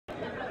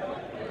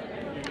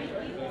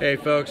Hey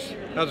folks,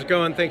 how's it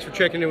going? Thanks for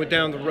checking in with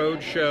Down the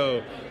Road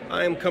Show.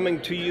 I am coming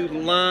to you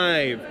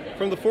live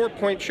from the 4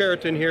 Point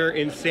Sheraton here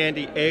in San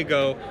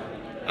Diego.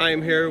 I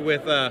am here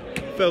with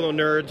fellow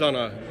nerds on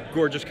a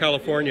gorgeous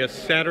California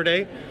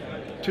Saturday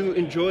to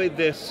enjoy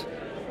this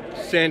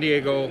San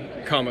Diego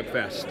Comic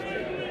Fest.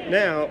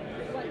 Now,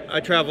 I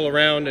travel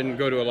around and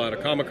go to a lot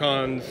of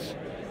Comic-Cons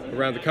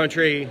around the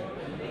country,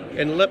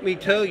 and let me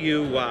tell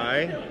you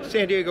why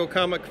San Diego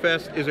Comic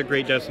Fest is a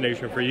great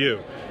destination for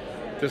you.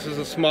 This is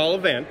a small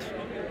event,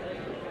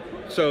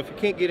 so if you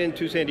can't get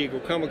into San Diego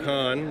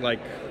Comic-Con, like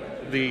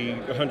the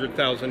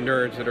 100,000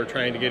 nerds that are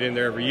trying to get in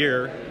there every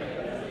year,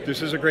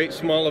 this is a great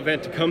small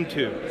event to come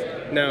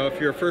to. Now, if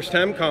you're a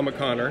first-time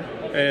Comic-Conner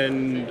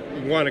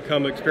and want to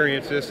come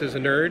experience this as a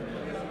nerd,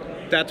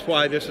 that's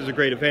why this is a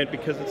great event,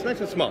 because it's nice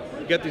and small.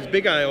 You got these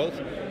big aisles,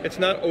 it's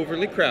not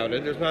overly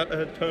crowded, there's not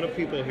a ton of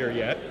people here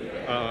yet.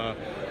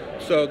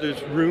 So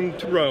there's room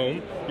to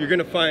roam. You're going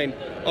to find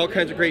all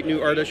kinds of great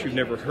new artists you've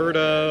never heard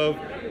of,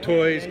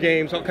 toys,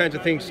 games, all kinds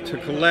of things to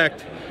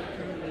collect.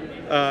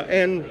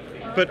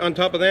 But on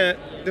top of that,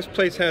 this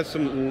place has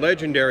some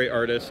legendary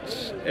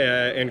artists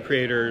and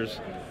creators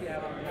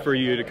for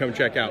you to come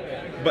check out.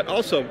 But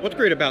also, what's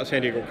great about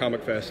San Diego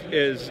Comic Fest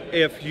is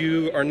if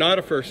you are not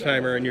a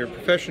first-timer and you're a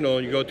professional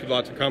and you go to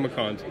lots of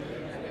Comic-Cons,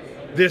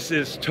 this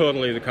is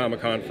totally the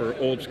Comic-Con for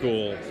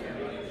old-school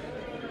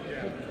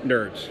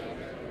nerds.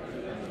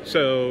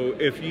 So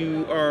if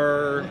you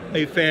are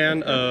a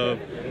fan of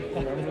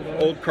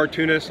old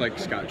cartoonists like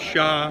Scott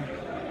Shaw,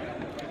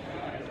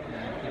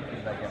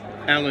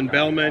 Alan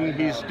Bellman,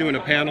 he's doing a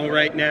panel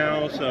right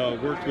now, so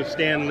worked with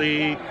Stan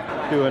Lee,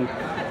 doing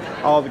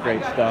all the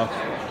great stuff.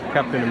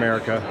 Captain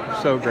America,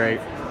 so great.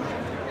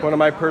 One of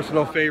my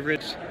personal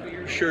favorites,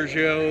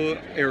 Sergio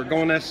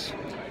Aragonés.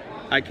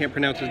 I can't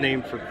pronounce his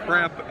name for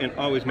crap and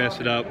always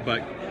mess it up,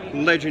 but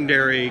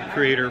legendary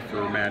creator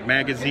for Mad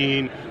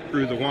Magazine,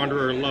 Through the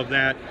Wanderer, love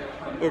that.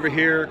 Over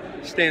here,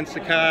 Stan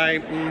Sakai,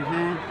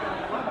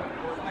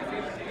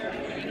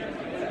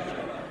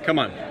 Come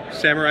on,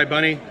 Samurai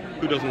Bunny,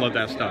 who doesn't love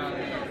that stuff?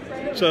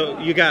 So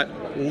you got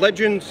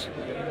legends,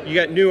 you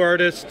got new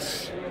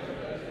artists.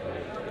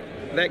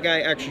 That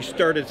guy actually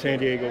started San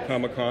Diego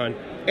Comic-Con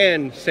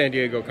and San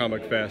Diego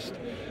Comic Fest.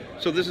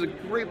 So this is a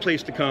great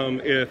place to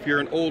come if you're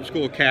an old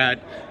school cat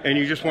and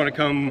you just want to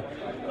come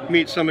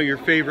meet some of your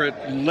favorite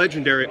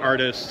legendary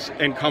artists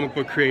and comic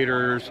book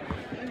creators,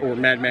 or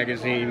Mad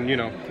Magazine, you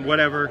know,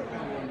 whatever.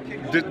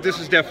 This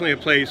is definitely a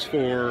place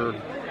for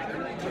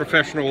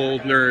professional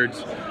old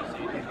nerds.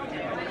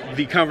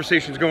 The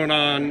conversations going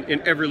on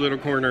in every little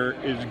corner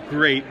is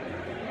great.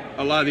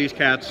 A lot of these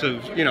cats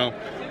have, you know,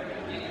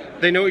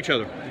 they know each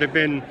other. They've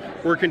been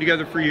working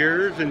together for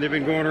years and they've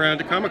been going around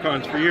to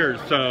Comic-Cons for years.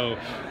 So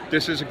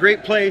this is a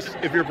great place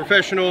if you're a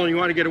professional and you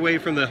want to get away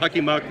from the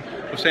hucky muck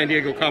of San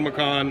Diego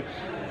Comic-Con.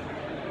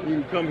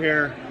 You can come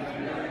here,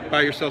 buy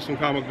yourself some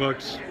comic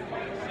books,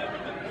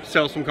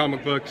 sell some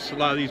comic books. A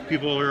lot of these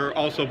people are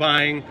also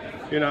buying,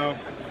 you know,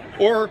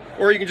 or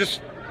you can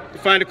just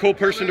find a cool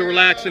person to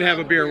relax and have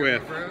a beer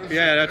with.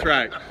 Yeah, that's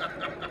right.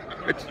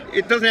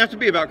 It doesn't have to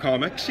be about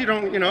comics. You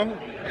don't, you know,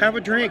 have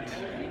a drink,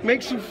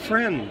 make some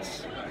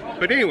friends.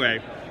 But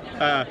anyway,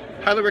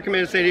 highly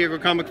recommend San Diego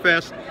Comic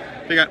Fest.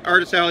 They got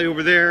Artist Alley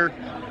over there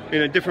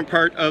in a different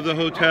part of the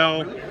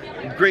hotel.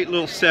 Great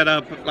little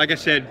setup. Like I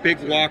said, big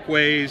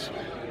walkways.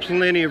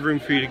 Plenty of room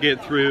for you to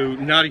get through,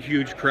 not a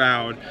huge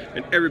crowd,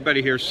 and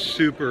everybody here is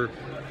super,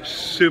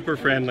 super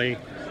friendly.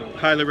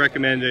 Highly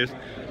recommend this.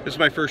 This is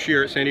my first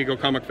year at San Diego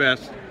Comic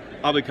Fest.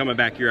 I'll be coming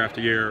back year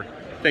after year.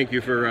 Thank you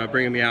for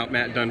bringing me out,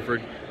 Matt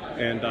Dunford.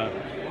 And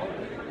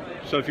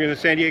so if you're in the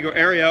San Diego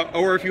area,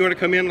 or if you want to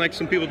come in like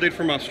some people did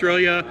from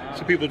Australia,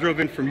 some people drove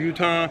in from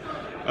Utah,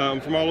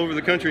 from all over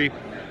the country,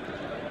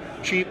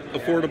 cheap,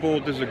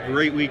 affordable. This is a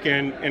great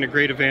weekend and a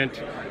great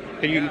event.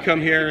 And you can come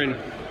here and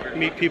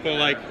meet people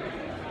like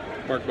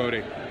Mark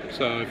Bode.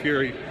 So if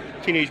you're a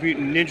Teenage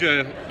Mutant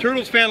Ninja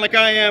Turtles fan like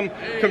I am,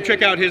 come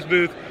check out his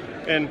booth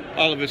and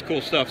all of his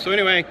cool stuff. So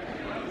anyway,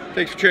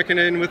 thanks for checking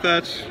in with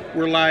us.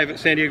 We're live at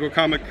San Diego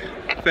Comic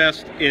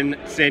Fest in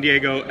San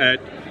Diego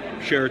at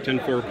Sheraton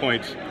 4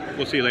 Points.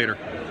 We'll see you later.